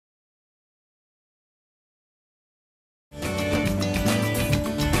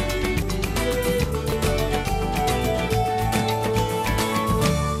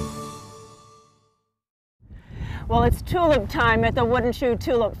Well, it's tulip time at the Wooden Shoe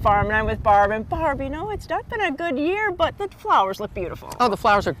Tulip Farm, and I'm with Barb. And Barb, you know, it's not been a good year, but the flowers look beautiful. Oh, the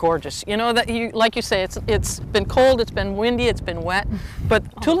flowers are gorgeous. You know, that like you say, it's been cold, it's been windy, it's been wet, but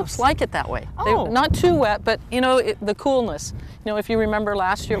tulips like it that way. Oh. They're not too wet, but you know, the coolness. You know, if you remember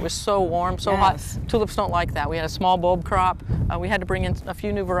last year, it was so warm, so hot. Tulips don't like that. We had a small bulb crop. We had to bring in a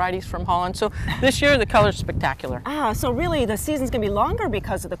few new varieties from Holland. So this year, the color's spectacular. Ah, so really the season's gonna be longer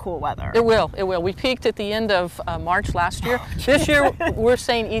because of the cool weather. It will, it will. We peaked at the end of March last year. This year, we're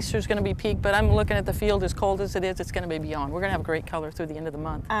saying Easter's gonna be peak, but I'm looking at the field as cold as it is, it's gonna be beyond. We're gonna have great color through the end of the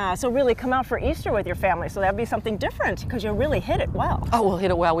month. Ah, so really come out for Easter with your family, so that'd be something different, because you'll really hit it well. Oh, we'll hit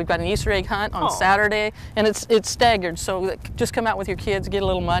it well. We've got an Easter egg hunt on Saturday, and it's staggered, so just come out with your kids, get a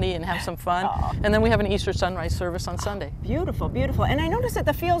little muddy, and have some fun. And then we have an Easter sunrise service on Sunday. Beautiful, beautiful. And I noticed that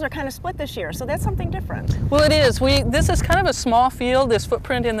the fields are kind of split this year, so that's something different. Well, it is. This is kind of a small field, this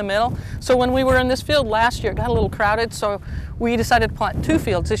footprint in the middle. So when we were in this field last year, it got a little crowded, so we decided to plant two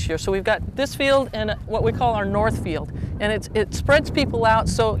fields this year. So we've got this field and what we call our north field. And it spreads people out,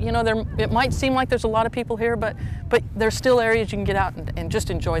 so you know, it might seem like there's a lot of people here, but there's still areas you can get out and just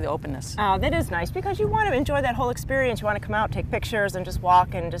enjoy the openness. That is nice, because you want to enjoy that whole experience. You want to come out, take pictures, and just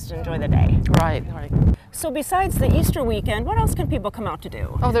walk and just enjoy the day. Right, right. So besides the Easter weekend, what else can people come out to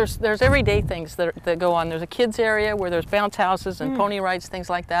do? Oh, there's everyday things that go on. There's a kids area where there's bounce houses and pony rides, things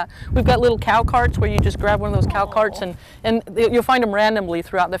like that. We've got little cow carts where you just grab one of those cow carts and you'll find them randomly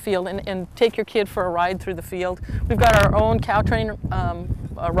throughout the field and take your kid for a ride through the field. We've got our own cow train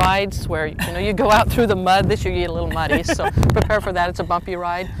rides where you go out through the mud. This year you get a little muddy, so prepare for that. It's a bumpy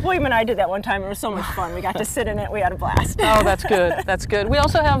ride. William and I did that one time. It was so much fun. We got to sit in it. We had a blast. Oh, that's good. That's good. We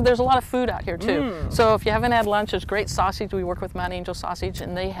also there's a lot of food out here too. So if you haven't had lunch, there's great sausage. We work with Mount Angel Sausage,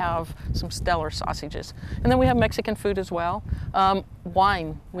 and they have some stellar sausages. And then we have Mexican food as well.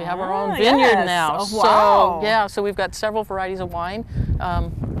 Wine. We have our own vineyard now. Oh, wow. So yeah, so we've got several varieties of wine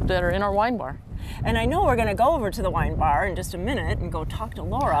that are in our wine bar. And I know we're going to go over to the wine bar in just a minute and go talk to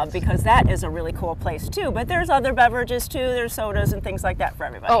Laura, because that is a really cool place too. But there's other beverages too. There's sodas and things like that for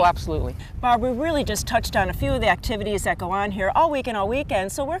everybody. Oh, absolutely. Barb, we really just touched on a few of the activities that go on here all week and all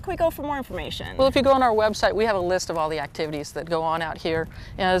weekend. So where can we go for more information? Well, if you go on our website, we have a list of all the activities that go on out here,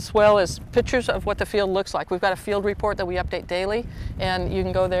 as well as pictures of what the field looks like. We've got a field report that we update daily, and you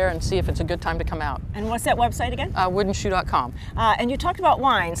can go there and see if it's a good time to come out. And what's that website again? Woodenshoe.com. And you talked about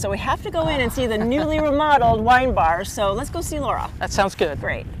wine, so we have to go in and see the newly remodeled wine bar. So let's go see Laura. That sounds good.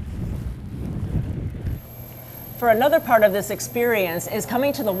 Great. For another part of this experience is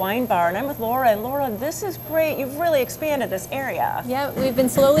coming to the wine bar, and I'm with Laura. And Laura, this is great. You've really expanded this area. Yeah, we've been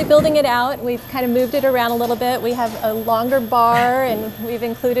slowly building it out. We've kind of moved it around a little bit. We have a longer bar, and we've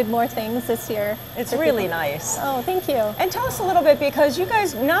included more things this year. It's really nice. Oh, thank you. And tell us a little bit, because you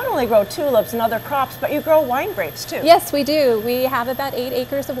guys not only grow tulips and other crops, but you grow wine grapes too. Yes, we do. We have about 8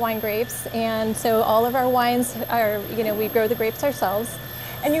 acres of wine grapes, and so all of our wines are, we grow the grapes ourselves.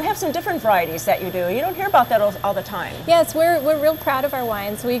 And you have some different varieties that you do. You don't hear about that all the time. Yes, we're real proud of our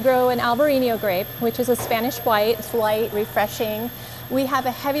wines. We grow an Albarino grape, which is a Spanish white. It's light, refreshing. We have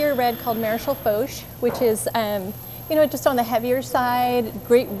a heavier red called Maréchal Foch, which is, just on the heavier side,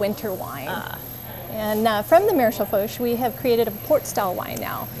 great winter wine. And from the Maréchal Foch, we have created a port-style wine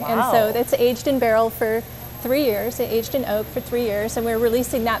now. Wow. And so it's aged in barrel for 3 years. It aged in oak for 3 years, and we're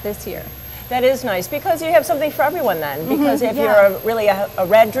releasing that this year. That is nice, because you have something for everyone then. Because if you're really a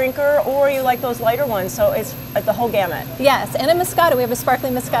red drinker, or you like those lighter ones, so it's the whole gamut. Yes, and a Moscato. We have a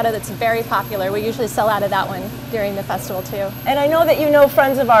sparkling Moscato that's very popular. We usually sell out of that one during the festival too. And I know that you know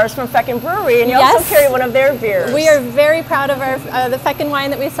friends of ours from Feckin Brewery, and you also carry one of their beers. We are very proud of our the Feckin wine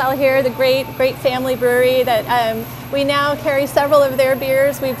that we sell here, the great family brewery that we now carry several of their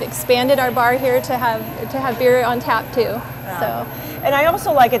beers. We've expanded our bar here to have beer on tap too. So. And I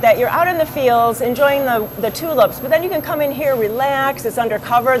also like it that you're out in the fields enjoying the tulips, but then you can come in here, relax, it's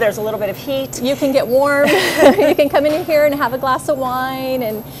undercover, there's a little bit of heat. You can get warm. You can come in here and have a glass of wine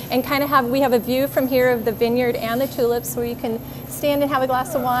and kind of we have a view from here of the vineyard and the tulips, where you can stand and have a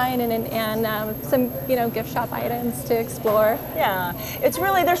glass of wine and some gift shop items to explore. Yeah, it's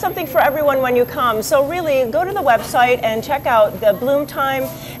really, there's something for everyone when you come. So really go to the website and check out the bloom time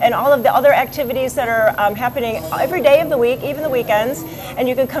and all of the other activities that are happening every day of the week, even the weekends. And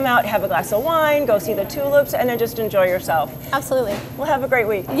you can come out, have a glass of wine, go see the tulips, and then just enjoy yourself. Absolutely. Well, have a great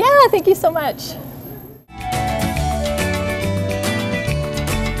week. Yeah, thank you so much.